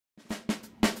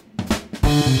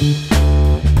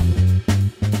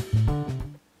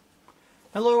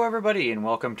Hello everybody and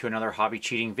welcome to another hobby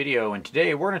cheating video, and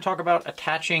today we're going to talk about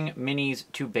attaching minis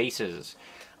to bases.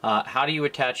 How do you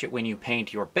attach it when you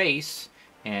paint your base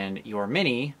and your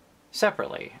mini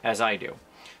separately, as I do.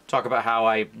 Talk about how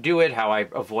I do it, how I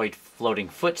avoid floating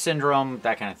foot syndrome,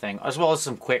 that kind of thing, as well as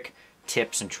some quick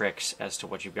tips and tricks as to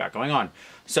what you've got going on.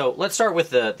 So let's start with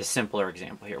the simpler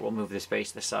example here. We'll move this base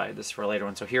to the side, this is for a later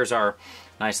one. So here's our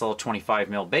nice little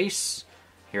 25mm base.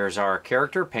 Here's our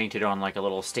character painted on like a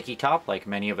little sticky top, like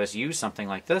many of us use, something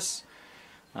like this.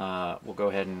 We'll go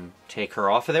ahead and take her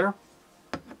off of there.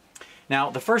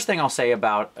 Now, the first thing I'll say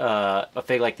about a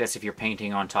fig like this, if you're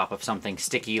painting on top of something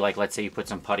sticky, like let's say you put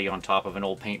some putty on top of an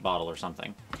old paint bottle or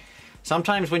something.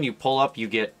 Sometimes when you pull up, you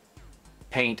get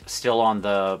paint still on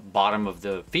the bottom of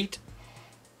the feet.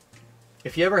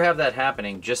 If you ever have that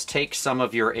happening, just take some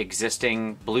of your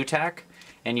existing blue tack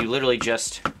and you literally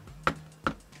just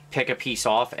pick a piece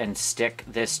off and stick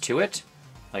this to it,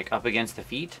 like up against the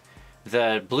feet.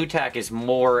 The blue tack is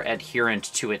more adherent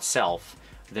to itself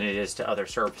than it is to other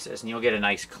surfaces, and you'll get a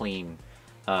nice clean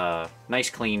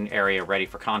area ready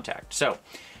for contact. So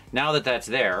now that that's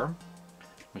there,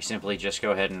 we simply just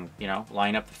go ahead and, you know,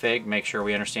 line up the fig, make sure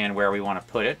we understand where we want to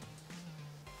put it.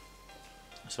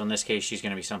 So in this case, she's going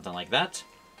to be something like that.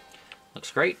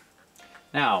 Looks great.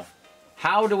 Now,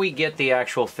 how do we get the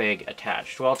actual fig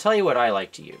attached? Well, I'll tell you what I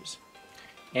like to use.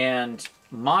 And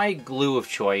my glue of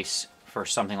choice for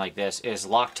something like this is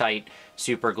Loctite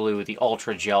Super Glue, the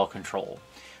Ultra Gel Control.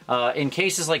 In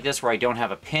cases like this where I don't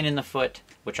have a pin in the foot,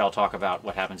 which I'll talk about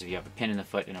what happens if you have a pin in the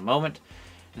foot in a moment,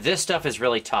 this stuff is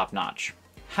really top-notch.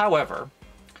 However,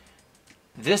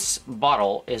 this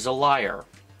bottle is a liar.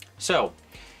 So,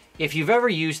 if you've ever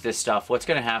used this stuff, what's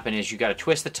going to happen is you got to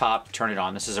twist the top, turn it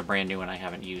on. This is a brand new one I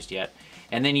haven't used yet.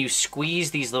 And then you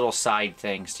squeeze these little side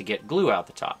things to get glue out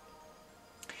the top.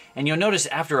 And you'll notice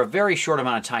after a very short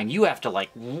amount of time, you have to like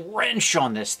wrench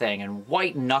on this thing and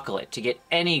white knuckle it to get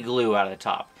any glue out of the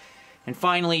top. And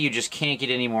finally, you just can't get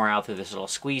any more out through this little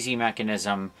squeezy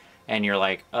mechanism. And you're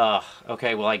like, ugh,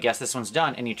 okay, well, I guess this one's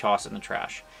done. And you toss it in the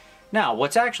trash. Now,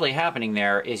 what's actually happening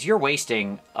there is you're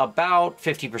wasting about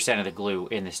 50% of the glue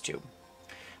in this tube,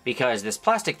 because this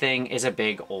plastic thing is a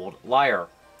big old liar.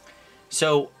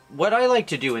 So what I like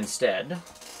to do instead,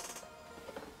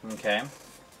 okay,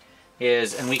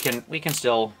 is, and we can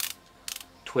still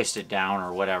twist it down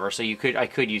or whatever, so I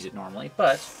could use it normally,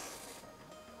 but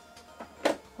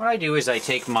what I do is I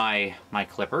take my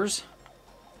clippers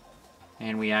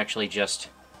and we actually just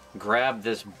grab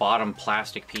this bottom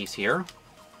plastic piece here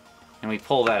and we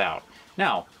pull that out.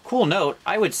 Now, cool note,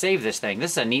 I would save this thing.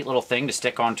 This is a neat little thing to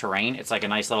stick on terrain. It's like a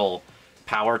nice little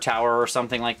power tower or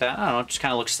something like that. I don't know, it just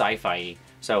kind of looks sci-fi-y.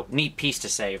 So, neat piece to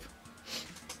save.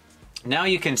 Now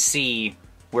you can see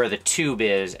where the tube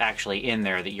is actually in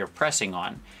there that you're pressing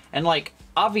on. And like,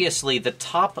 obviously the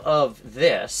top of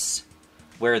this,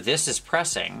 where this is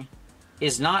pressing,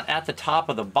 is not at the top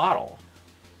of the bottle.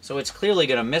 So it's clearly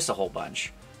gonna miss a whole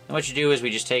bunch. And what you do is we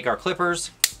just take our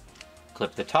clippers,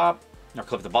 clip the top, or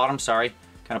clip the bottom, sorry,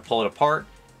 kind of pull it apart.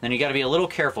 Then you gotta be a little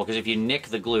careful, because if you nick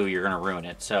the glue, you're gonna ruin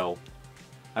it. So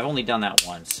I've only done that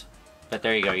once. But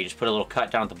there you go, you just put a little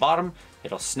cut down at the bottom,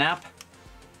 it'll snap,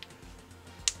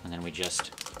 and then we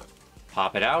just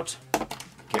pop it out,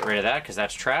 get rid of that because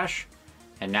that's trash,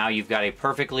 and now you've got a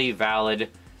perfectly valid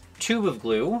tube of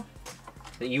glue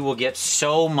that you will get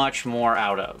so much more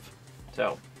out of.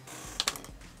 So,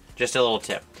 just a little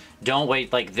tip. Don't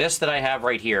wait, like this that I have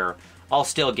right here, I'll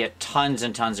still get tons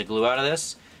and tons of glue out of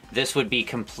this. This would be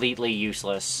completely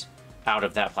useless out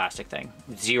of that plastic thing.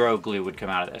 Zero glue would come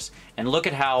out of this. And look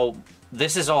at how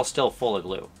this is all still full of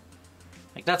glue.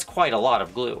 Like, that's quite a lot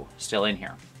of glue still in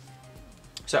here.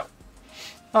 So,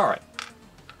 alright,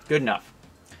 good enough.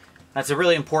 That's a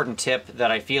really important tip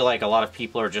that I feel like a lot of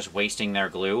people are just wasting their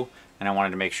glue, and I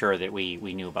wanted to make sure that we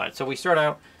knew about it. So we start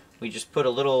out, we just put a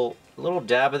little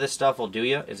dab of this stuff will do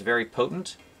you. It's very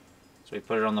potent. So we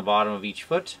put it on the bottom of each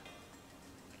foot.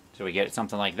 So we get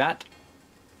something like that.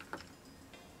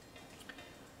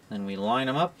 Then we line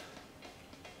them up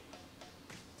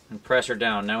and press her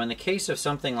down. Now in the case of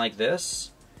something like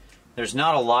this, there's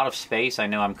not a lot of space. I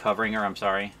know I'm covering her, I'm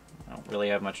sorry. I don't really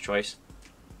have much choice.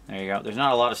 There you go. There's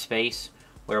not a lot of space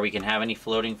where we can have any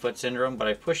floating foot syndrome, but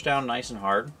I push down nice and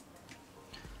hard.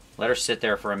 Let her sit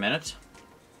there for a minute.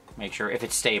 Make sure if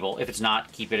it's stable. If it's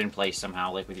not, keep it in place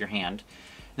somehow, like with your hand.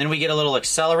 Then we get a little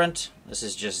accelerant. This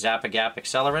is just Zap-A-Gap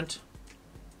accelerant.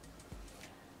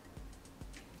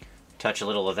 Touch a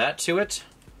little of that to it.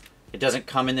 It doesn't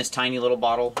come in this tiny little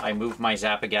bottle. I moved my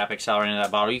Zap-A-Gap accelerator into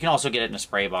that bottle. You can also get it in a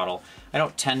spray bottle. I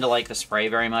don't tend to like the spray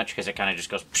very much because it kind of just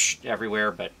goes psh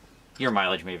everywhere, but your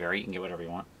mileage may vary. You can get whatever you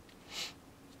want.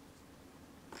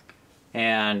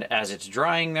 And as it's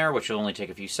drying there, which will only take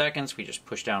a few seconds, we just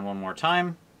push down one more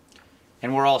time,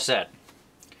 and we're all set.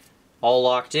 All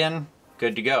locked in,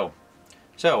 good to go.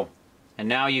 So, and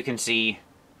now you can see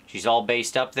she's all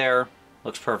based up there.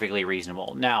 Looks perfectly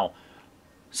reasonable. Now,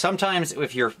 sometimes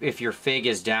if your fig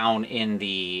is down in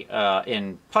the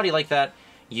in putty like that,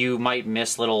 you might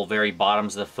miss little very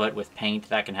bottoms of the foot with paint.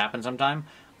 That can happen sometime.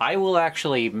 I will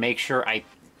actually make sure I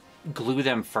glue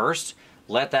them first,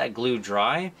 let that glue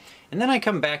dry, and then I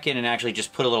come back in and actually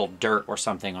just put a little dirt or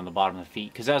something on the bottom of the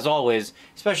feet. Because as always,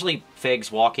 especially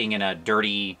figs walking in a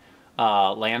dirty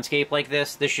landscape like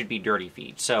this should be dirty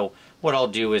feet. So what I'll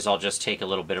do is I'll just take a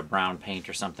little bit of brown paint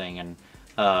or something, and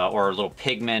or a little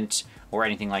pigment or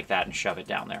anything like that, and shove it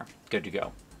down there. Good to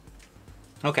go.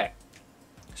 Okay,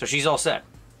 so she's all set.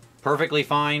 Perfectly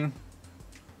fine.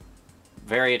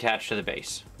 Very attached to the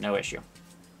base. No issue.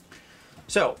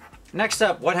 So, next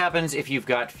up, what happens if you've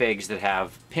got figs that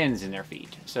have pins in their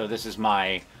feet? So this is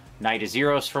my Knight of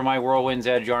Zeros for my Whirlwind's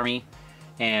Edge army.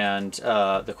 And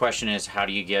the question is, how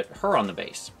do you get her on the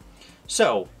base?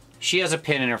 So, she has a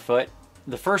pin in her foot.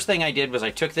 The first thing I did was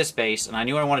I took this base, and I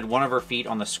knew I wanted one of her feet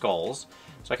on the skulls.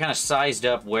 So I kind of sized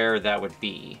up where that would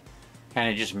be.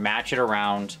 Kind of just match it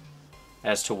around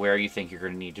as to where you think you're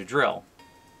going to need to drill.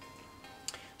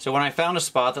 So when I found a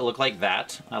spot that looked like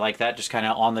that, I like that, just kind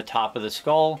of on the top of the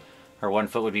skull. Her one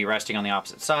foot would be resting on the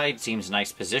opposite side. Seems a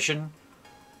nice position.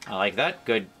 I like that.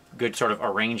 Good sort of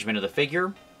arrangement of the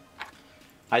figure.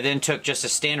 I then took just a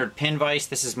standard pin vise.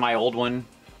 This is my old one.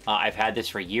 I've had this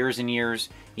for years and years.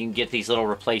 You can get these little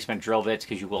replacement drill bits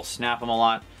because you will snap them a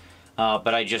lot.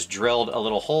 But I just drilled a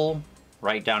little hole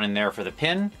right down in there for the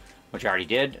pin, which I already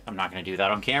did. I'm not going to do that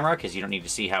on camera because you don't need to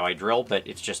see how I drill, but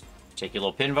it's just take your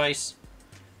little pin vise.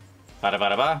 Bada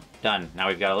bada ba. Done. Now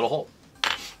we've got a little hole.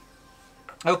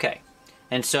 Okay.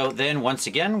 And so then once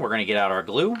again, we're going to get out our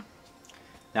glue.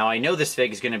 Now I know this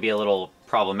fig is going to be a little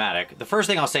problematic. The first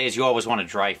thing I'll say is you always want to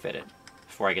dry fit it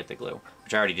before I get the glue,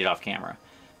 which I already did off camera.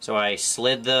 So I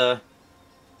slid the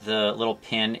little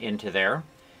pin into there.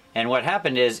 And what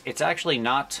happened is, it's actually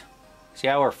not... See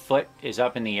how her foot is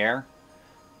up in the air?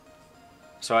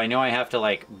 So I know I have to,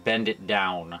 like, bend it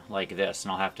down like this,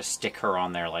 and I'll have to stick her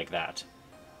on there like that.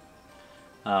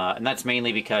 And that's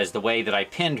mainly because the way that I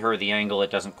pinned her, the angle, it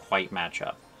doesn't quite match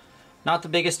up. Not the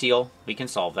biggest deal. We can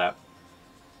solve that.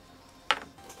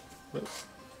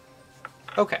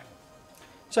 Okay.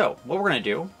 So, what we're going to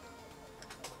do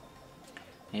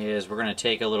is we're going to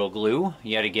take a little glue,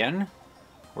 yet again.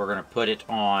 We're going to put it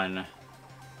on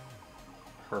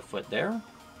her foot there.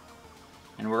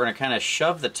 And we're going to kind of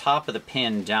shove the top of the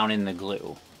pin down in the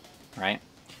glue, right?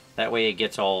 That way it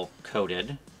gets all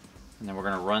coated. And then we're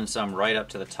going to run some right up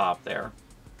to the top there.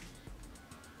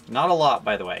 Not a lot,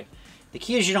 by the way. The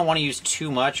key is you don't want to use too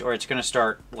much or it's going to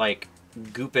start, like,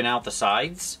 gooping out the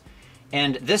sides.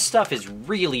 And this stuff is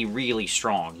really, really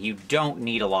strong. You don't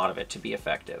need a lot of it to be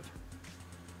effective.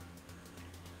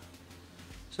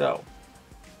 So...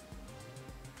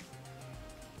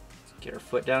 get her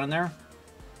foot down in there.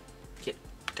 Get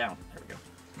down. There we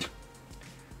go.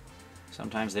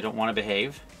 Sometimes they don't want to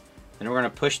behave. Then we're going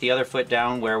to push the other foot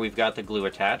down where we've got the glue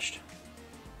attached.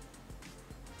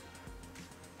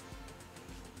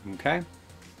 Okay.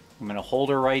 I'm going to hold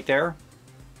her right there.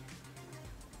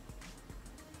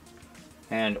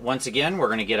 And once again, we're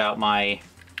going to get out my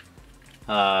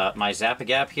my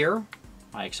Zap-A-Gap here,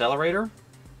 my accelerator.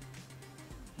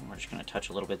 And we're just going to touch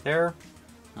a little bit there,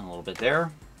 and a little bit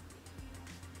there.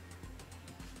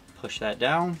 Push that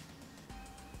down.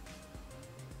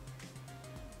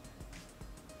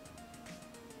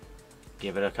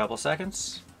 Give it a couple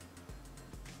seconds.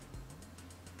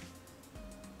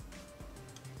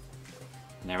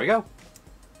 And there we go.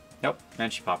 Nope,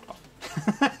 and she popped off.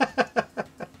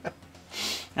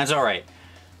 That's all right.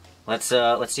 Let's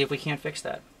see if we can't fix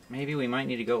that. Maybe we might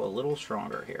need to go a little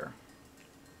stronger here.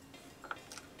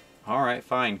 All right,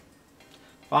 fine.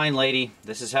 Fine, lady.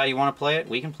 This is how you want to play it.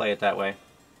 We can play it that way.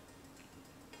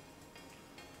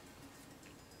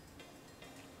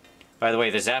 By the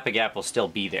way, the Zap-A-Gap will still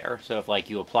be there, so if like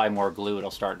you apply more glue, it'll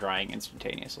start drying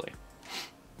instantaneously.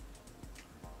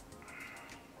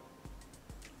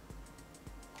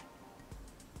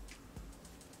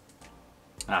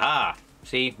 Aha!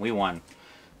 See, we won.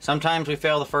 Sometimes we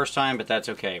fail the first time, but that's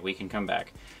okay. We can come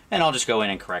back. And I'll just go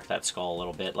in and correct that skull a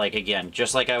little bit. Like, again,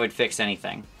 just like I would fix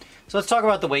anything. So let's talk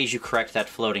about the ways you correct that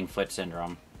floating foot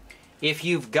syndrome. if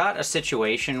you've got a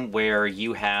situation where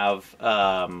you have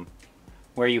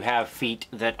feet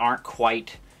that aren't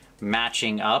quite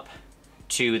matching up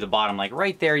to the bottom, like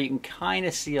right there, you can kind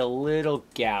of see a little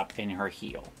gap in her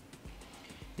heel.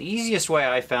 The easiest way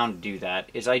I found to do that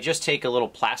is I just take a little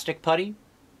plastic putty,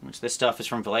 which this stuff is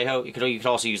from Vallejo. You could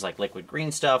also use like liquid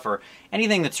green stuff or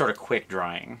anything that's sort of quick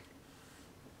drying.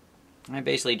 I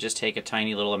basically just take a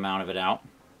tiny little amount of it out.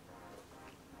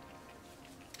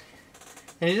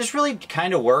 And it just really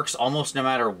kind of works almost no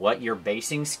matter what your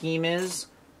basing scheme is,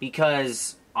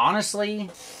 because honestly,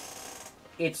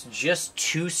 it's just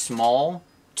too small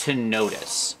to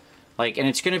notice. Like, and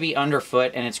it's going to be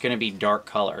underfoot and it's going to be dark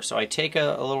color. So I take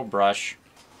a little brush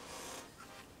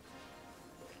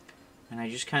and I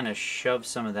just kind of shove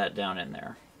some of that down in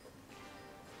there.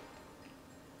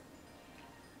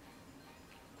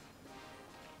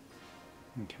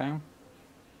 Okay.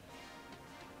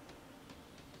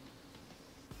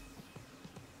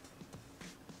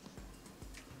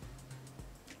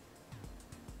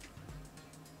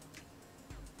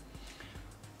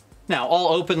 Now, I'll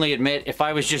openly admit, if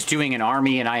I was just doing an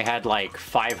army and I had like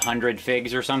 500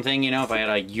 figs or something, you know, if I had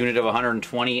a unit of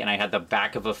 120 and I had the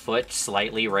back of a foot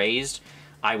slightly raised,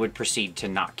 I would proceed to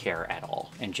not care at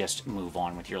all and just move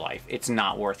on with your life. It's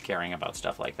not worth caring about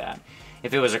stuff like that.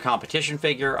 If it was a competition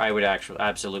figure, I would actually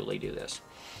absolutely do this.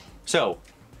 So,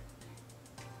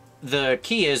 the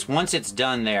key is, once it's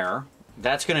done there,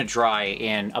 that's going to dry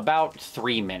in about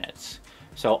 3 minutes.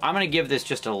 So I'm going to give this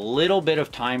just a little bit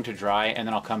of time to dry, and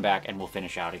then I'll come back and we'll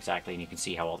finish out exactly, and you can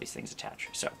see how all these things attach.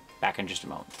 So, back in just a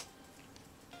moment.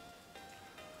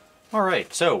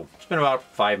 Alright, so it's been about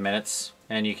 5 minutes,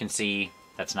 and you can see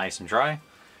that's nice and dry.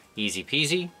 Easy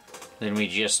peasy. Then we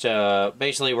just,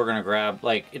 basically we're going to grab,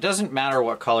 like, it doesn't matter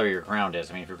what color your ground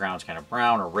is. I mean, if your ground's kind of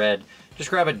brown or red, just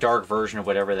grab a dark version of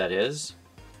whatever that is.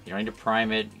 You don't need to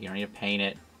prime it, you don't need to paint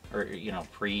it, or, you know,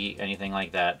 anything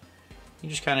like that. You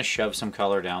just kind of shove some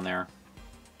color down there.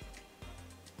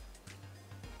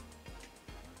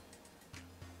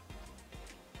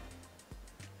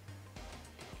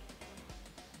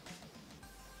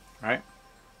 All right.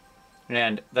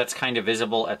 And that's kind of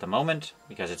visible at the moment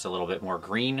because it's a little bit more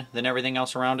green than everything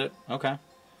else around it. Okay.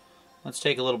 Let's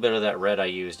take a little bit of that red I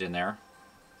used in there.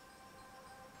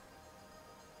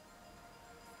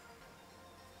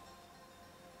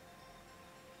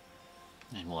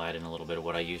 And we'll add in a little bit of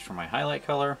what I used for my highlight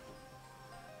color.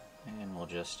 And we'll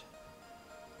just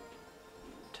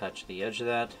touch the edge of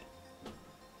that.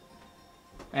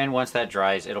 And once that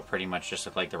dries, it'll pretty much just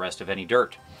look like the rest of any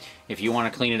dirt. If you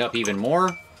want to clean it up even more,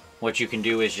 what you can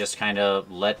do is just kind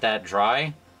of let that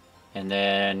dry. And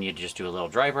then you just do a little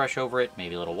dry brush over it,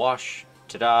 maybe a little wash.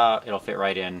 Ta-da! It'll fit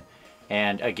right in.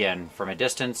 And again, from a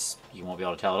distance, you won't be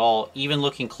able to tell at all. Even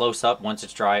looking close up, once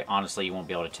it's dry, honestly, you won't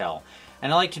be able to tell.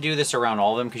 And I like to do this around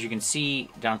all of them because you can see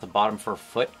down at the bottom for a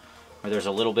foot where there's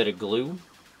a little bit of glue.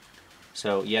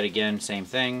 So yet again, same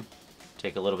thing.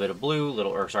 Take a little bit of blue, a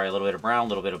little bit of brown, a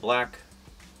little bit of black.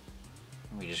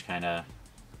 And we just kind of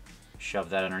shove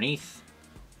that underneath.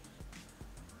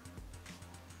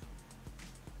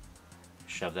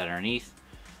 Shove that underneath.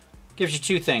 Gives you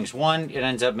two things. One, it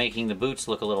ends up making the boots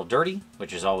look a little dirty,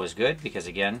 which is always good because,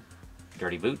 again,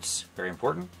 dirty boots, very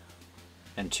important.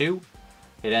 And two,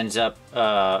 it ends up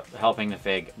helping the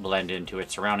fig blend into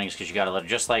its surroundings because you got to let it,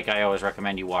 just like I always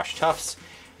recommend you wash tufts,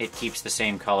 it keeps the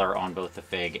same color on both the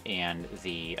fig and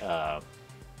the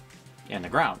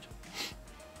ground.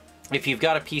 If you've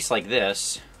got a piece like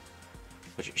this,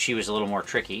 which she was a little more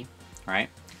tricky, right,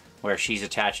 where she's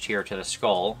attached here to the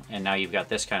skull, and now you've got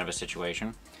this kind of a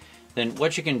situation, then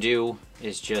what you can do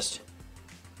is just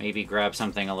maybe grab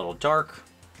something a little dark,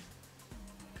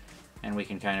 and we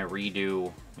can kind of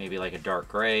redo maybe like a dark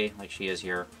gray, like she is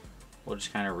here. We'll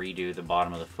just kind of redo the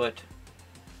bottom of the foot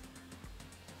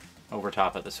over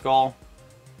top of the skull.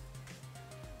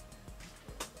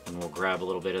 And we'll grab a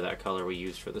little bit of that color we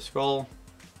used for the skull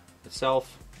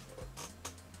itself.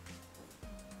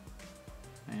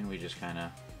 And we just kind of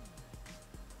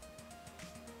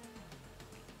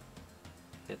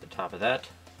hit the top of that.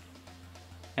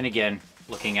 And again,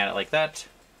 looking at it like that,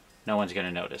 no one's going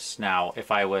to notice. Now,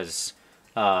 if I was,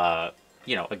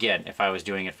 you know, again, if I was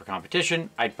doing it for competition,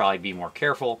 I'd probably be more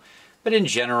careful. But in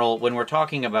general, when we're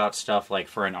talking about stuff like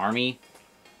for an army,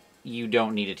 you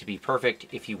don't need it to be perfect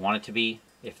if you want it to be.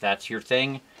 If that's your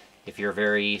thing, if you're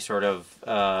very sort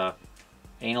of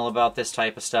anal about this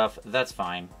type of stuff, that's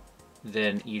fine.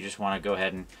 Then you just want to go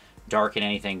ahead and darken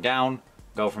anything down,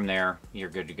 go from there, you're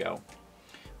good to go.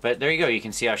 But there you go, you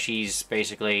can see how she's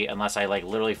basically, unless I like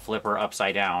literally flip her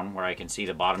upside down where I can see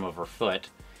the bottom of her foot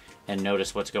and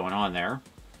notice what's going on there,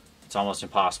 it's almost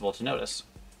impossible to notice.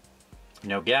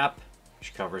 No gap,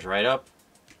 she covers right up.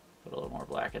 Put a little more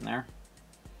black in there.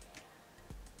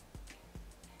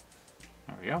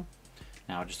 There we go.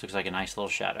 Now it just looks like a nice little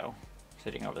shadow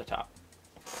sitting over the top.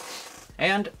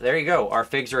 And there you go, our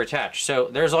figs are attached. So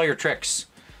there's all your tricks.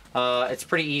 It's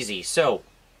pretty easy. So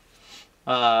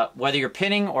whether you're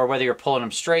pinning or whether you're pulling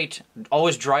them straight,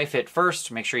 always dry fit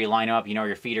first. Make sure you line them up, you know where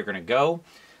your feet are gonna go.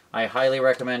 I highly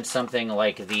recommend something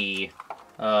like the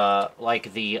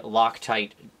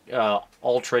Loctite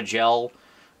Ultra Gel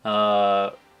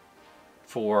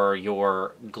for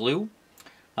your glue.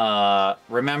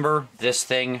 Remember, this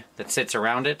thing that sits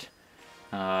around it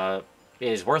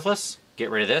is worthless.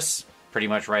 Get rid of this pretty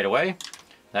much right away.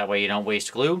 That way you don't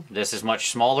waste glue. This is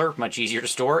much smaller, much easier to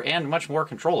store, and much more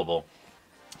controllable.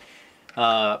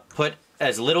 Put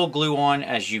as little glue on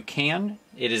as you can.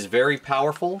 It is very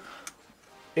powerful.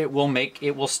 It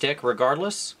will stick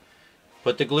regardless.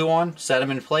 Put the glue on, set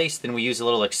them in place, then we use a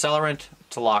little accelerant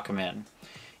to lock them in.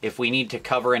 If we need to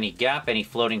cover any gap, any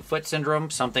floating foot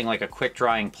syndrome, something like a quick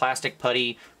drying plastic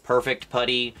putty, perfect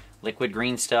putty, liquid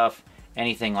green stuff,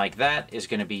 anything like that is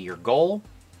going to be your goal.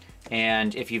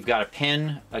 And if you've got a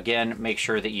pin, again, make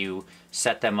sure that you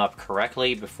set them up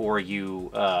correctly before you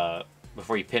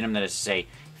pin them. That is to say,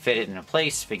 fit it into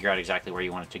place, figure out exactly where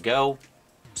you want it to go,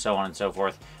 so on and so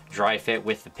forth. Dry fit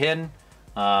with the pin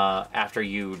after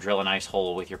you drill a nice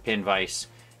hole with your pin vise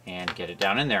and get it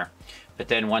down in there. But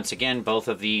then once again, both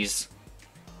of these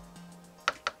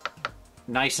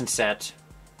nice and set,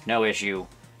 no issue.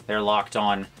 They're locked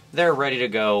on. They're ready to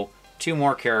go. 2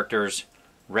 more characters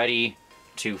ready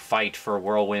to fight for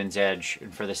Whirlwind's Edge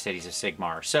and for the cities of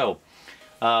Sigmar. So,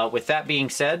 with that being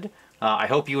said, I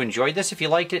hope you enjoyed this. If you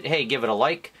liked it, hey, give it a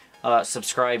like.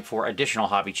 Subscribe for additional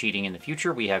hobby cheating in the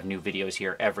future. We have new videos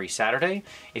here every Saturday.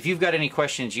 If you've got any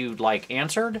questions you'd like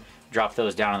answered, drop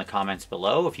those down in the comments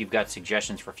below. If you've got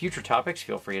suggestions for future topics,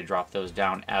 feel free to drop those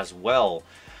down as well.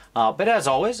 But as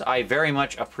always, I very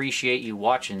much appreciate you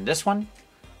watching this one,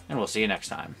 and we'll see you next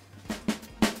time.